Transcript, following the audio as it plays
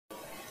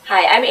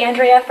Hi, I'm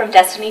Andrea from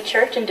Destiny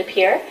Church in De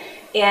Pere,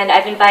 and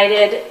I've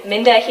invited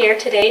Mynda here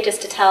today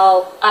just to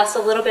tell us a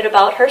little bit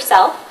about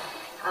herself.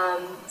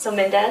 So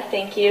Mynda,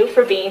 thank you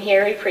for being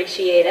here. We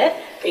appreciate it.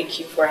 Thank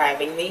you for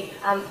having me.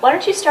 Why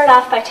don't you start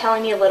off by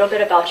telling me a little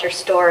bit about your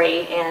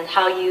story and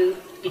how you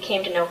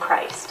became to know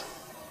Christ?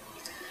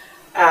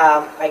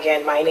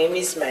 Again, my name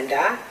is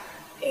Mynda,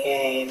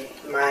 and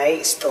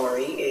my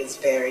story is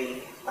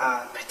very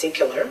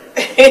particular.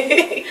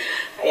 I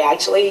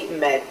actually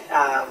met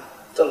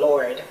the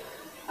Lord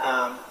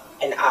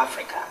in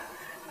Africa,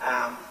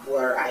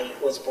 where I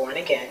was born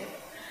again,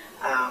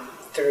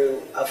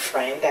 through a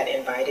friend that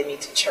invited me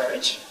to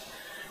church,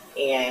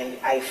 and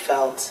I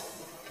felt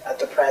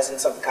the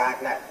presence of God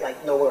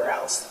like nowhere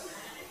else,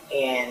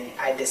 and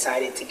I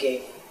decided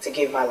to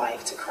give my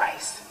life to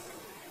Christ.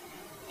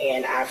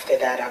 And after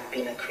that, I've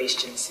been a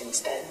Christian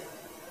since then.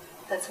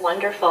 That's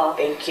wonderful.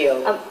 Thank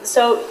you.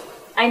 So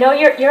I know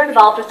you're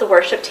involved with the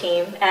worship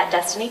team at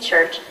Destiny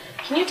Church.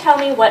 Can you tell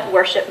me what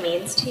worship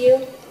means to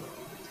you?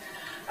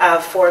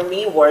 For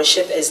me,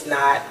 worship is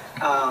not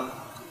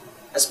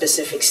a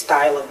specific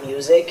style of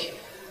music.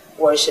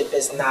 Worship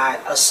is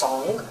not a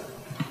song.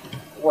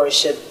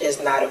 Worship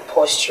is not a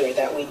posture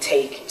that we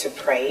take to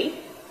pray.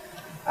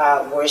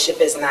 Worship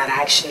is not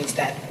actions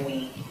that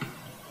we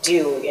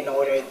do in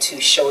order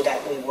to show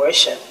that we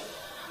worship.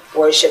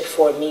 Worship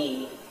for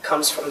me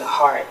comes from the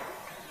heart.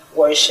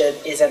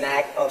 Worship is an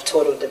act of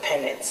total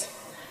dependence.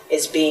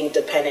 It's being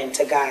dependent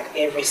to God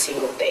every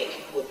single day,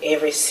 with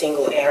every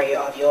single area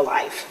of your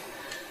life.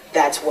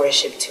 That's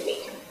worship to me.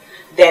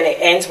 Then it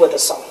ends with a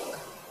song.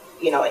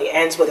 It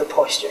ends with a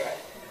posture.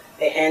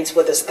 It ends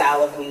with a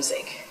style of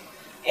music.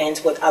 It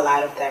ends with a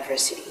lot of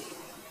diversity.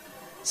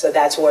 So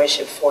that's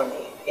worship for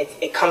me.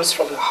 It comes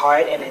from the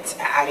heart, and it's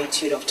an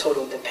attitude of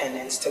total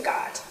dependence to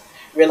God,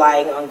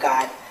 relying on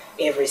God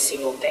every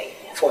single day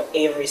for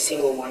every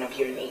single one of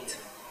your needs.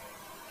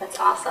 That's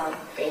awesome.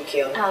 Thank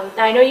you. Now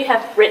I know you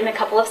have written a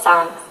couple of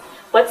songs.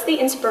 What's the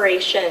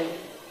inspiration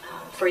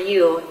for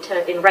you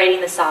in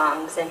writing the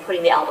songs and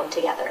putting the album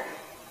together?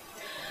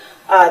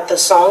 The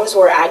songs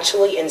were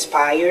actually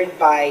inspired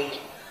by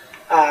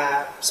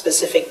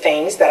specific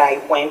things that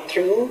I went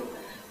through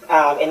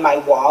in my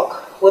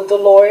walk with the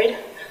Lord.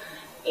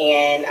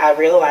 And I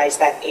realized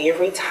that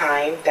every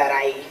time that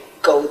I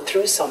go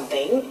through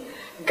something,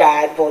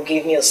 God will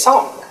give me a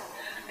song.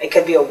 It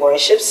could be a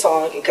worship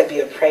song, it could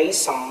be a praise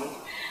song.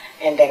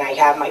 And then I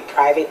have my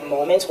private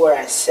moments where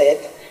I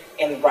sit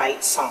and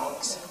write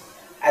songs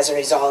as a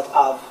result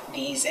of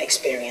these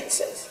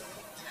experiences.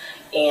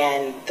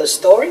 And the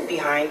story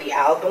behind the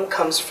album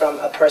comes from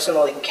a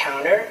personal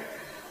encounter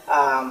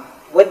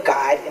with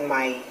God in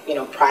my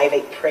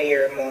private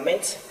prayer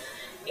moments.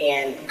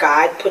 And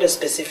God put a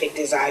specific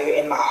desire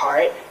in my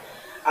heart.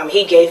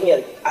 He gave me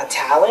a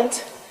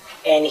talent,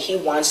 and He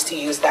wants to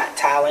use that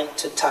talent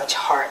to touch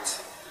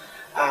hearts,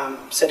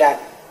 so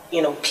that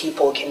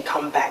people can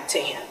come back to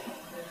Him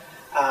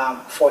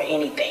for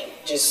anything.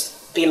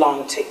 Just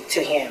belong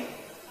to Him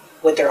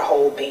with their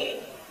whole being.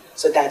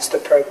 So that's the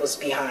purpose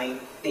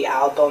behind the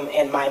album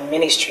and my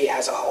ministry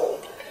as a whole.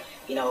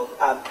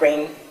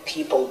 Bring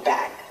people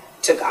back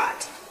to God.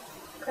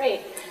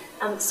 Great.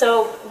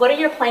 So what are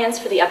your plans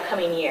for the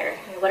upcoming year?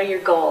 What are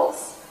your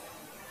goals?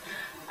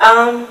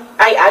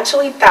 I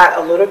actually thought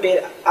a little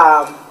bit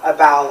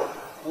about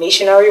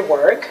missionary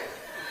work.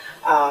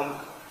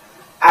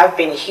 I've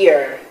been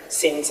here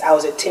since I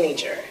was a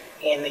teenager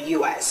in the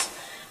U.S.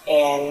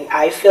 And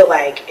I feel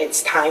like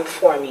it's time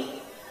for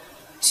me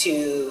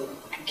to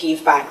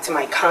give back to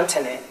my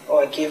continent,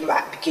 or give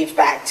back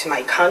to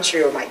my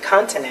country or my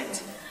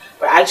continent.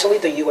 But actually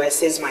the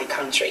U.S. is my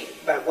country.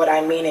 But what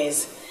I mean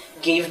is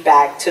give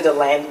back to the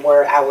land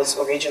where I was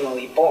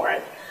originally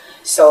born.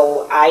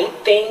 So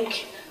I've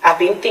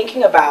been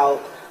thinking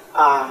about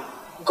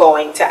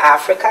going to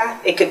Africa.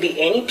 It could be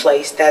any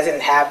place,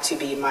 doesn't have to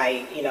be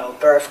my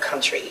birth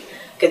country.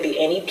 It could be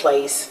any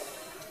place.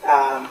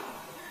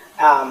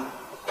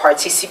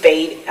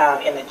 Participate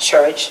in a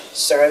church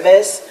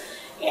service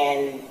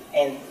and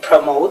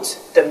promote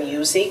the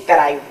music that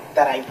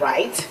I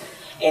write,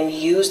 and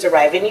use the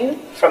revenue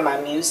from my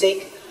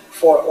music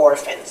for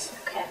orphans.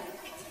 Okay.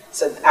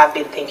 So I've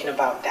been thinking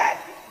about that.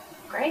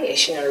 Great.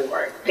 Missionary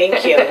work.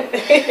 Thank you.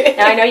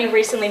 Now I know you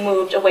recently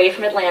moved away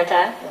from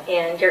Atlanta,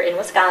 and you're in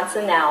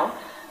Wisconsin now.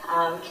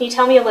 Can you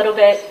tell me a little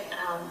bit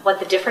what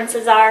the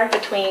differences are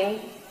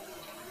between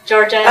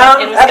Georgia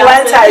and Wisconsin?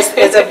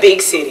 Atlanta is a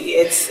big city.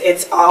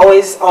 It's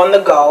always on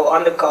the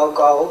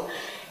go.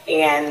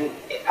 And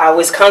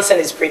Wisconsin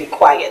is pretty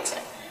quiet.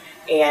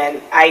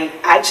 And I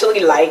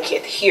actually like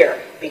it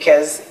here,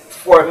 because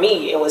for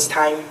me it was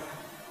time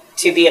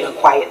to be in a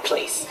quiet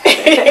place.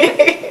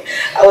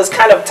 I was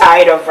kind of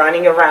tired of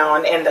running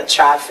around in the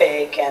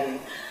traffic, and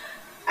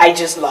I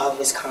just love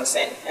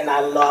Wisconsin, and I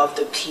love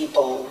the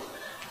people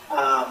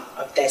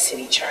of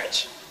Destiny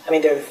Church. I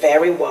mean, they're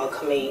very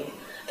welcoming.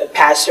 The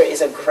pastor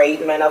is a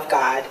great man of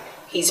God.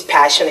 He's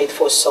passionate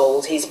for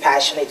souls. He's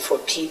passionate for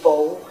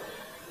people.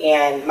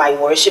 And my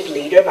worship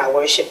leader, my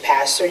worship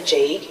pastor,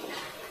 Jake,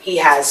 he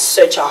has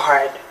such a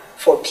heart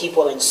for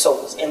people and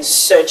souls and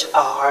such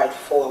a heart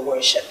for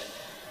worship.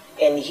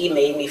 And he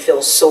made me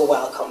feel so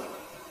welcome.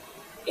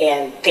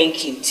 And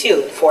thank you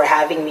too for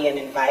having me and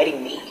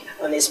inviting me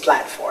on this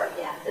platform.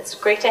 Yeah, it's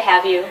great to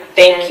have you.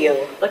 Thank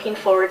you. Looking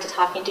forward to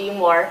talking to you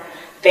more.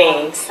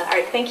 Thanks. All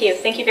right, thank you.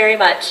 Thank you very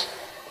much.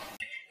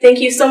 Thank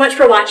you so much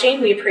for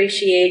watching. We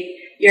appreciate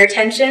your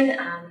attention.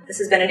 This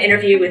has been an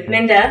interview with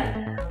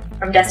Mynda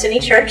from Destiny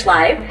Church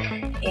Live.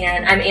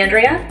 And I'm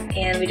Andrea,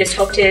 and we just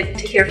hope to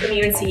hear from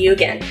you and see you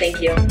again.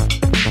 Thank you.